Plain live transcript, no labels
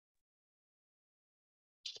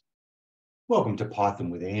Welcome to Python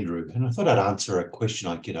with Andrew, and I thought I'd answer a question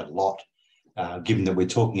I get a lot, given that we're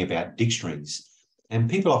talking about dictionaries. And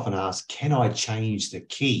people often ask, can I change the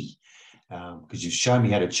key? Because you've shown me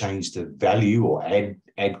how to change the value or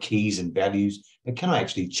add keys and values, but can I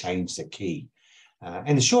actually change the key?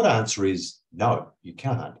 And the short answer is no, you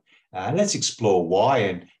can't. Let's explore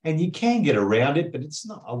why, and you can get around it, but it's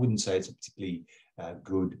not. I wouldn't say it's a particularly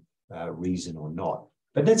good reason or not.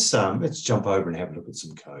 But let's jump over and have a look at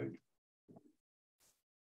some code.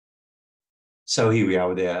 So here we are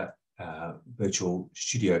with our virtual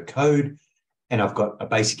studio code, and I've got a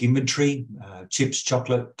basic inventory, chips,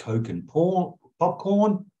 chocolate, Coke, and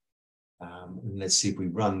popcorn. And let's see if we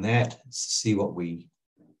run that, see what we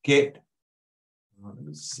get. Let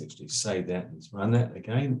me actually save that and let's run that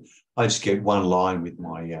again. I just get one line with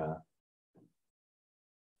my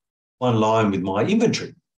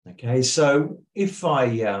inventory. Okay, so if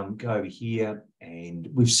I go over here, and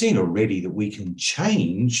we've seen already that we can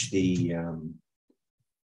change the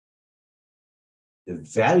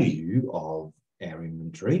value of our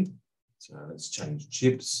inventory. So let's change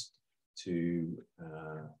chips to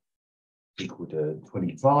equal to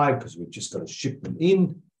 25 because we've just got to ship them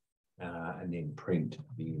in, and then print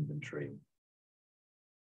the inventory.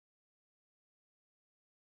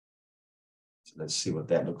 So let's see what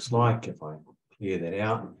that looks like if I clear that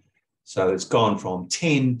out. So it's gone from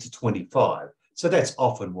 10 to 25. So that's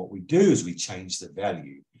often what we do, is we change the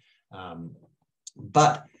value.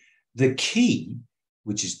 But the key,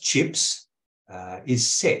 which is chips, is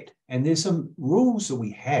set. And there's some rules that we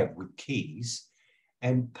have with keys.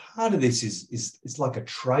 And part of this is like a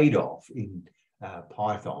trade-off in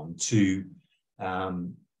Python to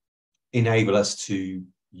enable us to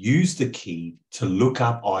use the key to look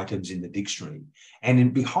up items in the dictionary.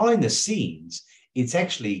 And behind the scenes, it's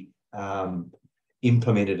actually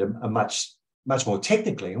implemented a much more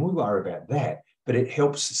technically, and we worry about that, but it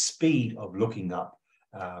helps the speed of looking up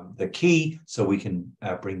the key so we can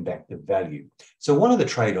bring back the value. So one of the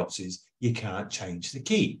trade-offs is you can't change the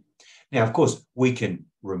key. Now, of course, we can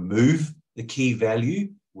remove the key value,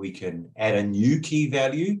 we can add a new key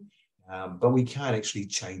value, but we can't actually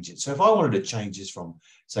change it. So if I wanted to change this from,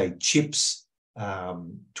 say, chips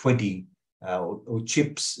 20 or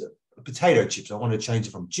chips, potato chips, I want to change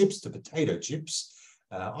it from chips to potato chips,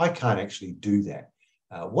 I can't actually do that.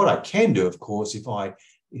 What I can do, of course, if I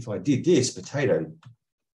did this, potato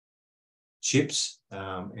chips,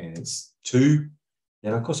 and it's 2,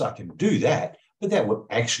 then of course I can do that, but that would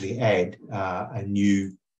actually add a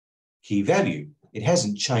new key value. It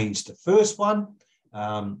hasn't changed the first one,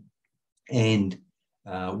 and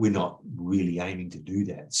we're not really aiming to do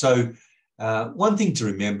that. So one thing to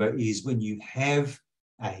remember is when you have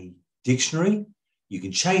a dictionary, you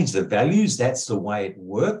can change the values, that's the way it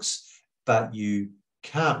works, but you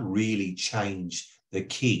can't really change the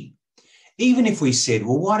key. Even if we said,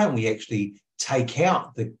 well, why don't we actually take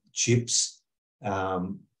out the chips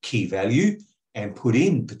key value and put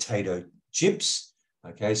in potato chips?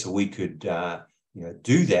 Okay, so we could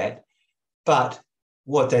do that. But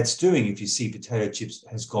what that's doing, if you see potato chips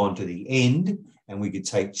has gone to the end, and we could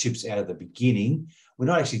take chips out of the beginning, we're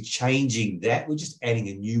not actually changing that. We're just adding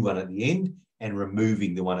a new one at the end and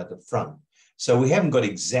removing the one at the front. So we haven't got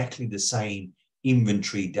exactly the same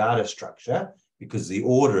inventory data structure because the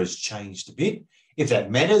order has changed a bit. If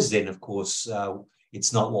that matters, then of course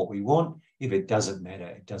it's not what we want. If it doesn't matter,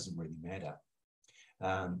 it doesn't really matter.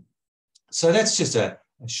 So that's just a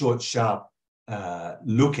short, sharp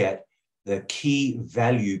look at the key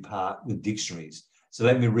value part with dictionaries. So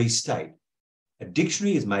let me restate. A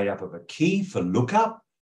dictionary is made up of a key for lookup.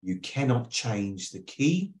 You cannot change the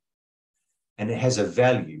key. And it has a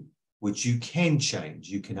value, which you can change.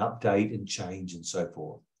 You can update and change and so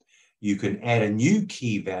forth. You can add a new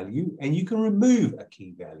key value and you can remove a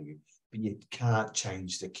key value, but you can't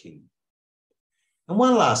change the key. And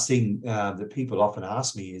one last thing that people often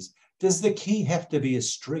ask me is, does the key have to be a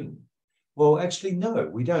string? Well, actually, no,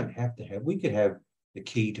 we don't have to have. We could have the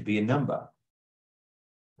key to be a number.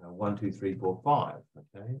 1, 2, 3, 4, 5.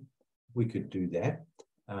 Okay, we could do that,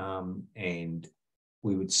 and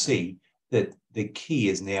we would see that the key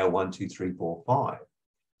is now 1, 2, 3, 4, 5.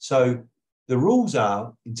 So the rules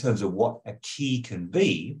are, in terms of what a key can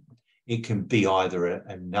be, it can be either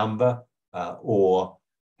a number or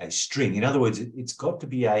a string. In other words, it's got to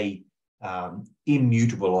be a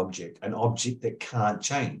immutable object, an object that can't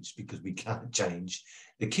change because we can't change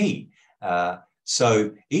the key.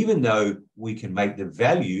 So even though we can make the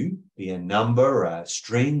value be a number, a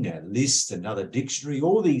string, a list, another dictionary,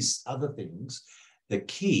 all these other things, the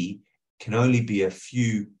key can only be a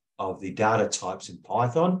few of the data types in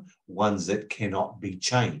Python, ones that cannot be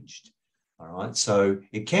changed. All right, so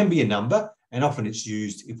it can be a number, and often it's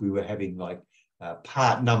used if we were having like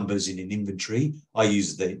part numbers in an inventory. I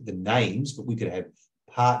use the names, but we could have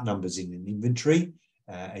part numbers in an inventory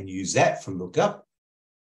and use that for lookup.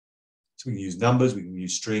 So we can use numbers, we can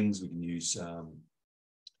use strings, we can use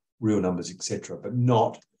real numbers, etc., but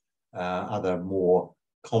not other more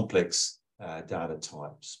complex data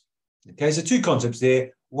types. Okay, so two concepts there.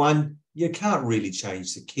 One, you can't really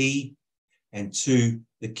change the key. And two,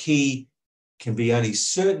 the key can be only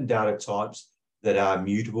certain data types that are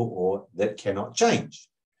mutable or that cannot change.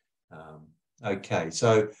 Okay,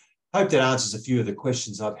 so hope that answers a few of the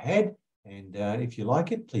questions I've had. And if you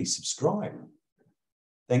like it, please subscribe.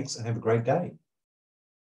 Thanks and have a great day.